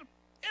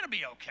 it'll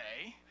be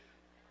okay.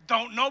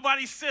 Don't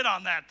nobody sit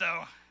on that,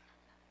 though.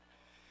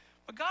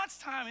 But God's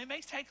time, it may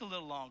take a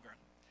little longer.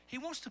 He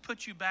wants to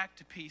put you back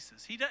to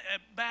pieces. He does,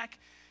 back,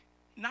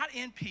 not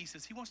in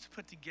pieces. He wants to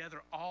put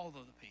together all of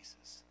the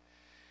pieces.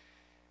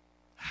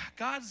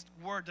 God's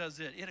word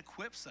does it. It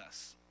equips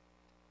us.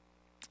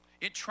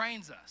 It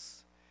trains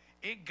us.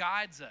 It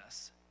guides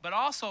us. But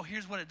also,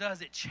 here's what it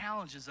does. It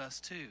challenges us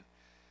too.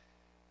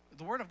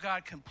 The word of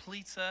God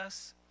completes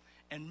us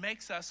and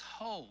makes us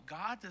whole.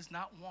 God does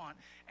not want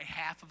a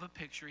half of a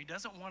picture. He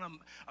doesn't want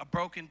a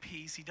broken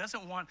piece. He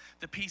doesn't want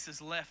the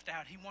pieces left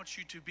out. He wants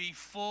you to be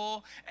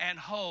full and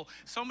whole.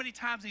 So many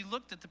times he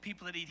looked at the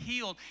people that he'd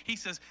healed. He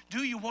says,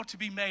 do you want to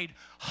be made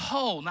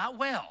whole? Not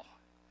well.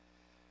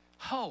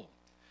 Whole.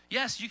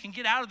 Yes, you can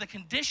get out of the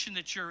condition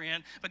that you're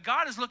in, but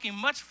God is looking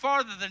much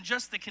farther than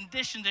just the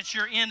condition that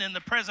you're in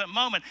the present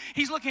moment.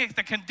 He's looking at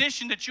the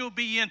condition that you'll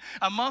be in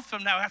a month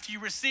from now after you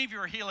receive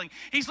your healing.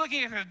 He's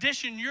looking at the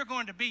condition you're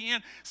going to be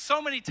in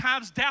so many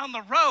times down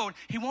the road.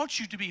 He wants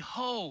you to be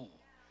whole,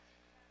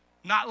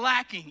 not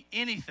lacking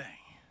anything.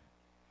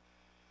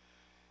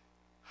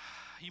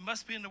 You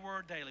must be in the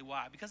Word daily.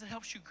 Why? Because it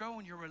helps you grow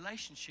in your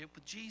relationship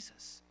with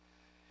Jesus.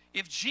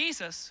 If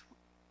Jesus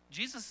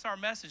is our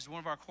message, one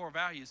of our core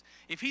values.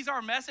 If he's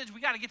our message,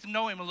 we got to get to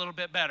know him a little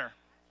bit better.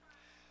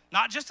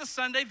 Not just a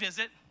Sunday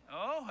visit.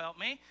 Oh, help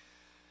me.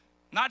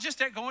 Not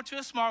just at going to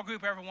a small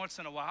group every once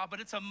in a while,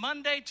 but it's a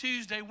Monday,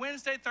 Tuesday,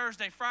 Wednesday,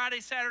 Thursday, Friday,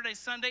 Saturday,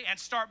 Sunday, and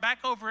start back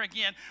over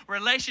again,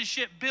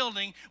 relationship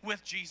building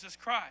with Jesus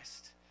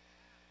Christ.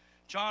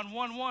 John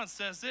 1:1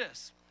 says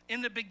this,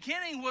 in the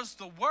beginning was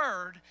the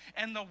Word,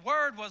 and the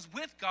Word was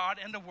with God,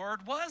 and the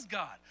Word was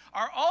God.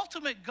 Our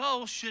ultimate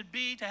goal should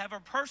be to have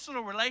a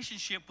personal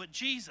relationship with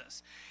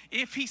Jesus.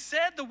 If he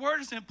said the Word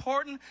is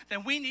important,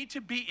 then we need to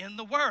be in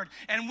the Word.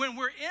 And when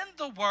we're in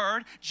the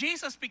Word,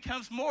 Jesus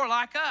becomes more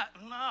like us.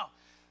 No,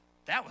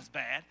 that was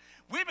bad.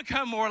 We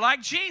become more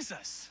like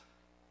Jesus.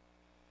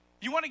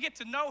 You want to get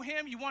to know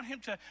him, you want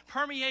him to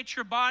permeate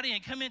your body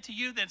and come into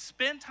you, then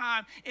spend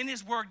time in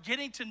his word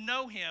getting to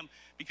know him,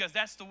 because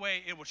that's the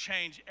way it will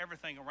change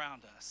everything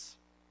around us.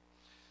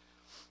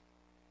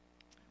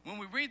 When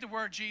we read the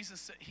word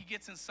Jesus, he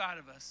gets inside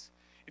of us.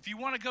 If you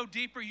want to go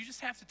deeper, you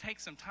just have to take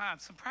some time,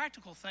 some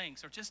practical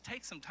things, or just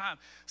take some time.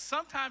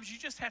 Sometimes you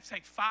just have to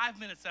take 5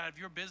 minutes out of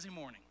your busy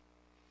morning.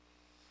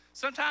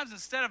 Sometimes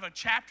instead of a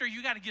chapter,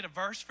 you got to get a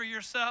verse for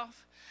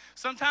yourself.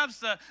 Sometimes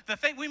the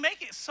thing, we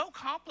make it so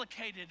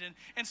complicated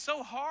and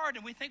so hard,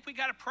 and we think we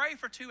got to pray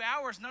for 2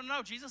 hours.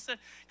 No. Jesus said,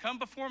 come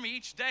before me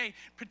each day,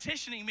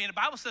 petitioning me. And the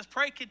Bible says,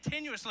 pray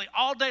continuously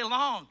all day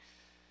long.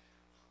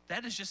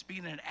 That is just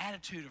being an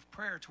attitude of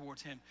prayer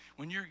towards him.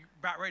 When you're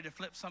about ready to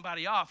flip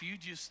somebody off, you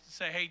just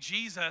say, hey,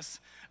 Jesus,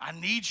 I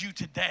need you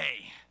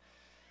today.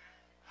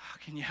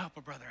 Can you help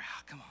a brother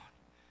out? Come on.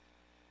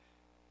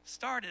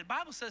 started, the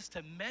Bible says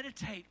to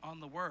meditate on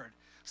the word.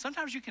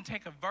 Sometimes you can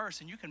take a verse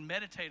and you can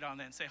meditate on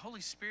that and say,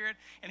 Holy Spirit,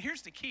 and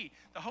here's the key.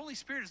 The Holy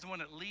Spirit is the one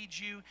that leads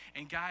you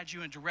and guides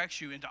you and directs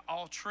you into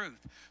all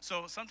truth.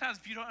 So sometimes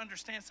if you don't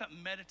understand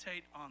something,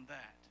 meditate on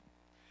that.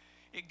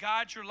 It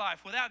guides your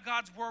life. Without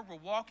God's word, we're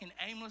walking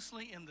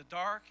aimlessly in the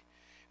dark.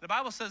 The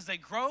Bible says they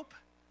grope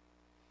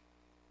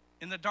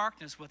in the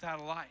darkness without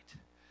a light.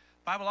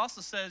 The Bible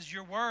also says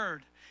your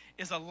word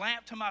is a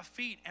lamp to my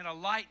feet and a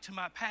light to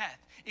my path.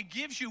 It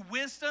gives you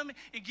wisdom.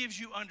 It gives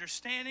you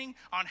understanding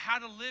on how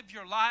to live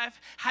your life,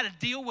 how to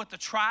deal with the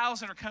trials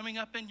that are coming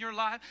up in your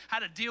life, how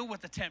to deal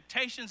with the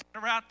temptations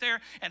that are out there,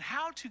 and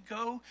how to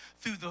go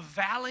through the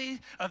valley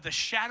of the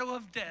shadow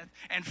of death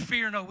and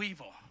fear no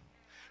evil.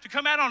 To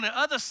come out on the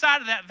other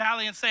side of that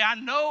valley and say, I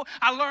know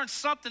I learned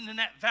something in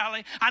that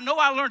valley. I know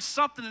I learned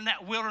something in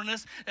that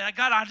wilderness. And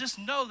God, I just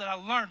know that I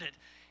learned it.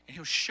 And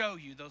he'll show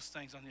you those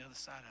things on the other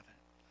side of it.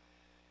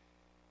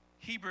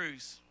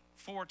 Hebrews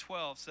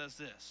 4:12 says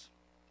this,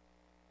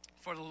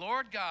 for the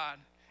Lord God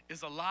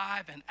is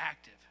alive and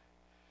active,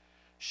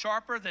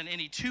 sharper than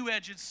any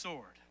two-edged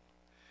sword.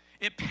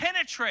 It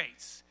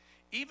penetrates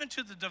even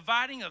to the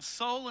dividing of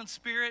soul and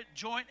spirit,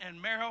 joint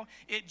and marrow.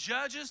 It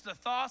judges the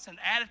thoughts and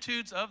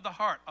attitudes of the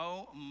heart.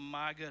 Oh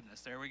my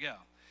goodness, there we go.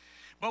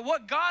 But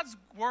what God's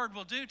word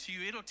will do to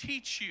you, it'll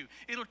teach you.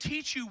 It'll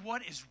teach you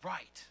what is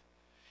right.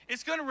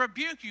 It's going to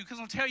rebuke you because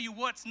it'll tell you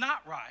what's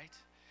not right.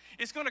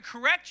 It's going to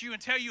correct you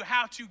and tell you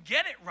how to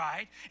get it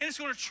right. And it's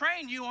going to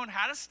train you on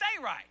how to stay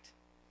right.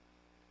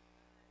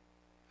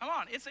 Come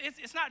on,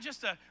 it's not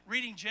just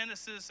reading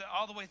Genesis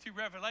all the way through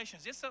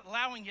Revelations. It's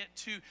allowing it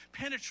to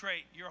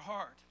penetrate your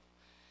heart.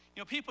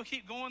 You know, people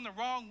keep going the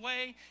wrong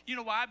way. You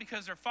know why?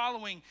 Because they're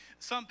following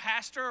some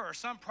pastor or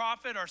some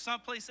prophet or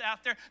someplace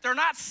out there. They're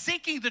not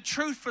seeking the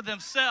truth for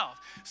themselves.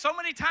 So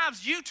many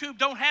times YouTube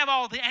don't have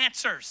all the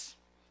answers.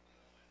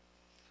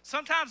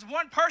 Sometimes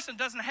one person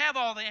doesn't have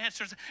all the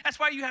answers. That's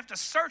why you have to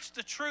search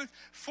the truth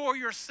for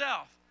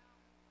yourself.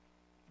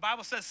 The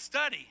Bible says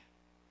study.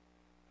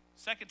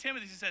 2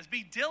 Timothy says,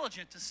 be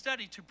diligent to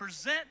study, to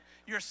present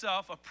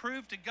yourself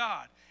approved to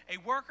God, a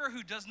worker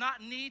who does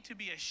not need to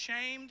be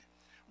ashamed,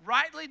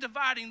 rightly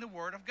dividing the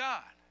word of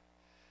God.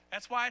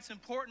 That's why it's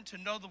important to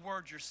know the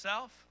word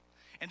yourself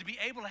and to be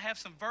able to have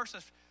some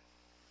verses.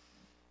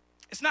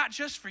 It's not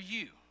just for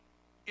you.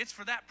 It's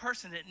for that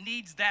person that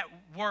needs that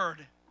word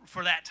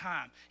for that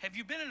time. Have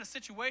you been in a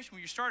situation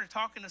where you started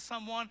talking to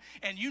someone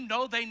and you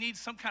know they need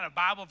some kind of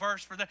Bible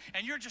verse for them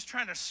and you're just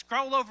trying to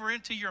scroll over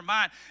into your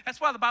mind?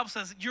 That's why the Bible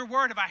says, your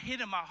word have I hid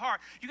in my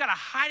heart. You got to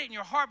hide it in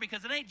your heart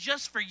because it ain't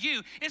just for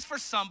you. It's for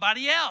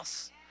somebody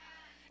else.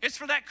 It's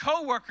for that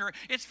coworker.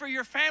 It's for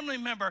your family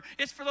member.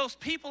 It's for those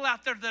people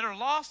out there that are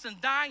lost and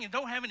dying and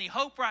don't have any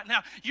hope right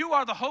now. You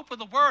are the hope of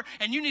the word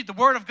and you need the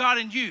word of God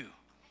in you.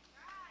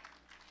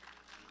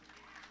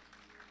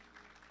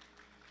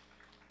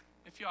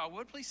 If y'all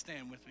would, please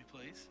stand with me,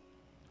 please.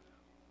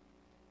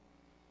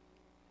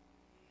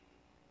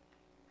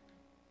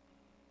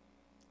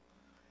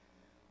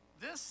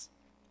 This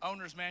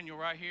owner's manual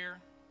right here,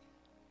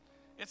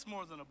 it's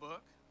more than a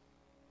book.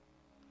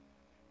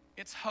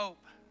 It's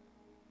hope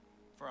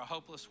for a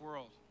hopeless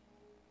world.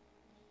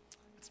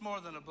 It's more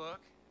than a book.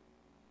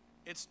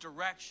 It's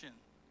direction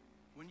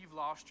when you've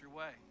lost your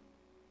way.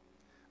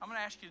 I'm going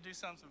to ask you to do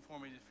something for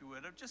me, if you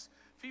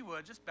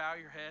would. Just bow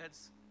your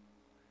heads.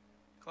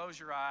 Close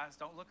your eyes.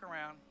 Don't look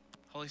around.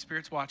 Holy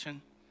Spirit's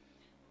watching.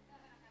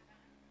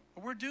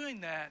 But we're doing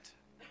that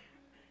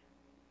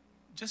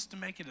just to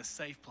make it a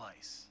safe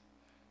place,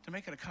 to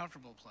make it a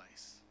comfortable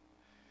place.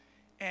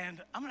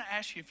 And I'm going to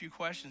ask you a few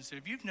questions.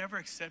 If you've never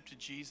accepted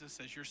Jesus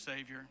as your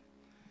Savior,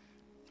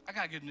 I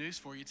got good news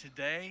for you.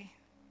 Today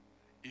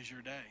is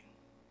your day.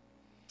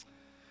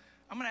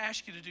 I'm going to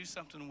ask you to do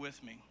something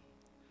with me.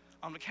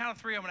 On the count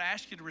of 3, I'm going to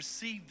ask you to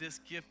receive this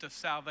gift of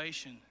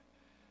salvation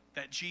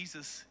that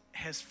Jesus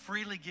has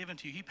freely given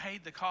to you. He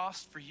paid the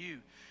cost for you.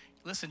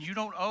 Listen, you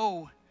don't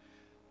owe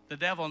the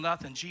devil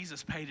nothing.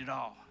 Jesus paid it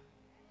all.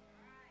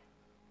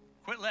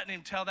 Quit letting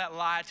him tell that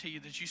lie to you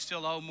that you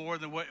still owe more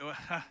than what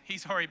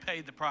he's already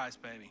paid the price,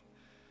 baby.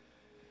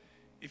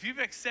 If you've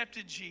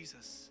accepted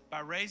Jesus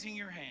by raising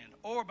your hand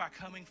or by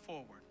coming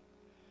forward,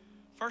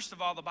 first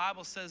of all, the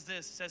Bible says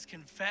this. It says,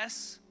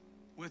 confess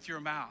with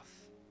your mouth.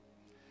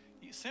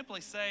 You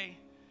simply say,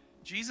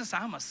 Jesus,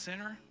 I'm a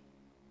sinner.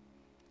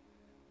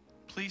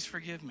 Please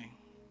forgive me.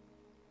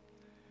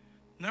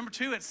 Number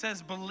 2, it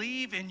says,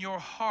 believe in your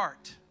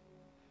heart.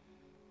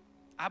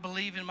 I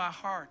believe in my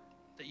heart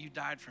that you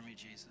died for me,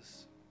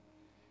 Jesus,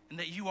 and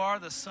that you are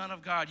the Son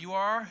of God. You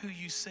are who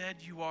you said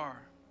you are.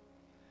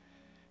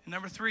 And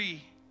number 3,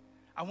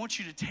 I want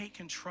you to take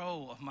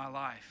control of my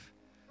life.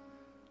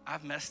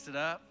 I've messed it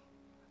up.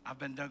 I've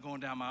been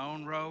going down my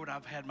own road.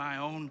 I've had my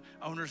own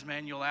owner's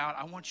manual out.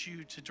 I want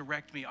you to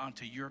direct me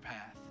onto your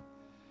path.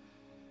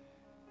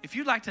 If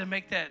you'd like to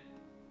make that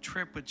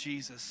trip with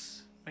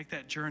Jesus, make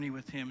that journey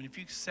with him, and if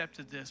you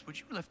accepted this, would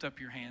you lift up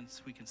your hands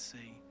so we can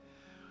see?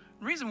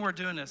 The reason we're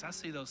doing this, I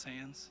see those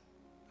hands.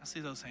 I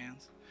see those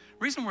hands.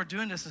 reason we're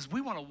doing this is we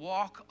want to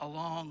walk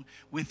along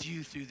with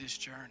you through this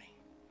journey.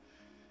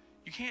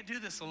 You can't do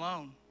this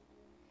alone.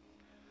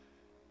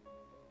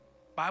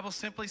 Bible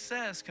simply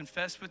says,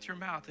 confess with your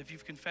mouth. If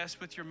you've confessed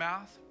with your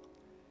mouth,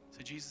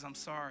 say, Jesus, I'm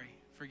sorry,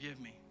 forgive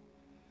me.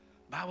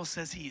 Bible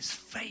says he is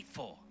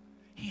faithful.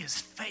 He is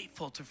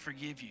faithful to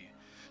forgive you,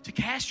 to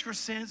cast your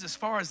sins as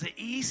far as the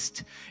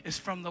east is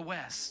from the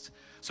west.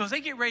 So as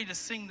they get ready to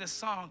sing this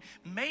song,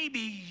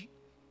 maybe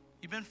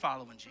you've been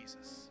following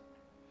Jesus.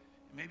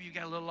 Maybe you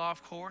got a little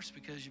off course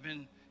because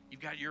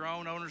you've got your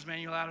own owner's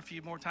manual out a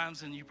few more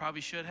times than you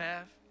probably should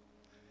have.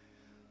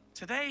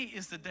 Today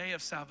is the day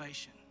of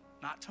salvation,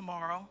 not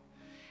tomorrow.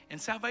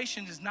 And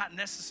salvation is not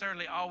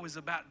necessarily always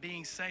about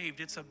being saved.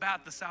 It's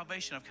about the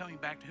salvation of coming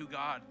back to who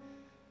God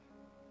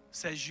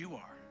says you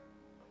are.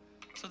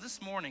 So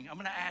this morning, I'm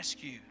going to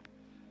ask you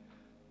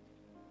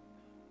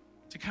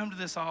to come to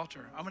this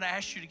altar. I'm going to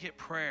ask you to get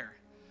prayer.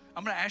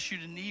 I'm going to ask you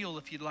to kneel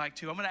if you'd like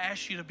to. I'm going to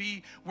ask you to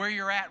be where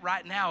you're at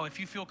right now. If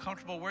you feel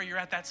comfortable where you're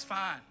at, that's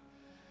fine.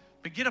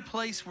 But get a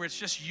place where it's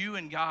just you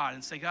and God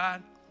and say,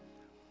 God,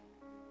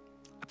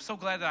 I'm so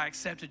glad that I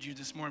accepted you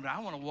this morning, but I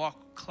want to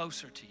walk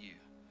closer to you.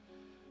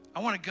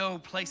 I want to go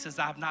places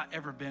I've not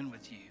ever been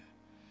with you.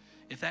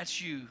 If that's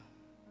you,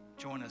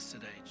 join us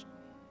today.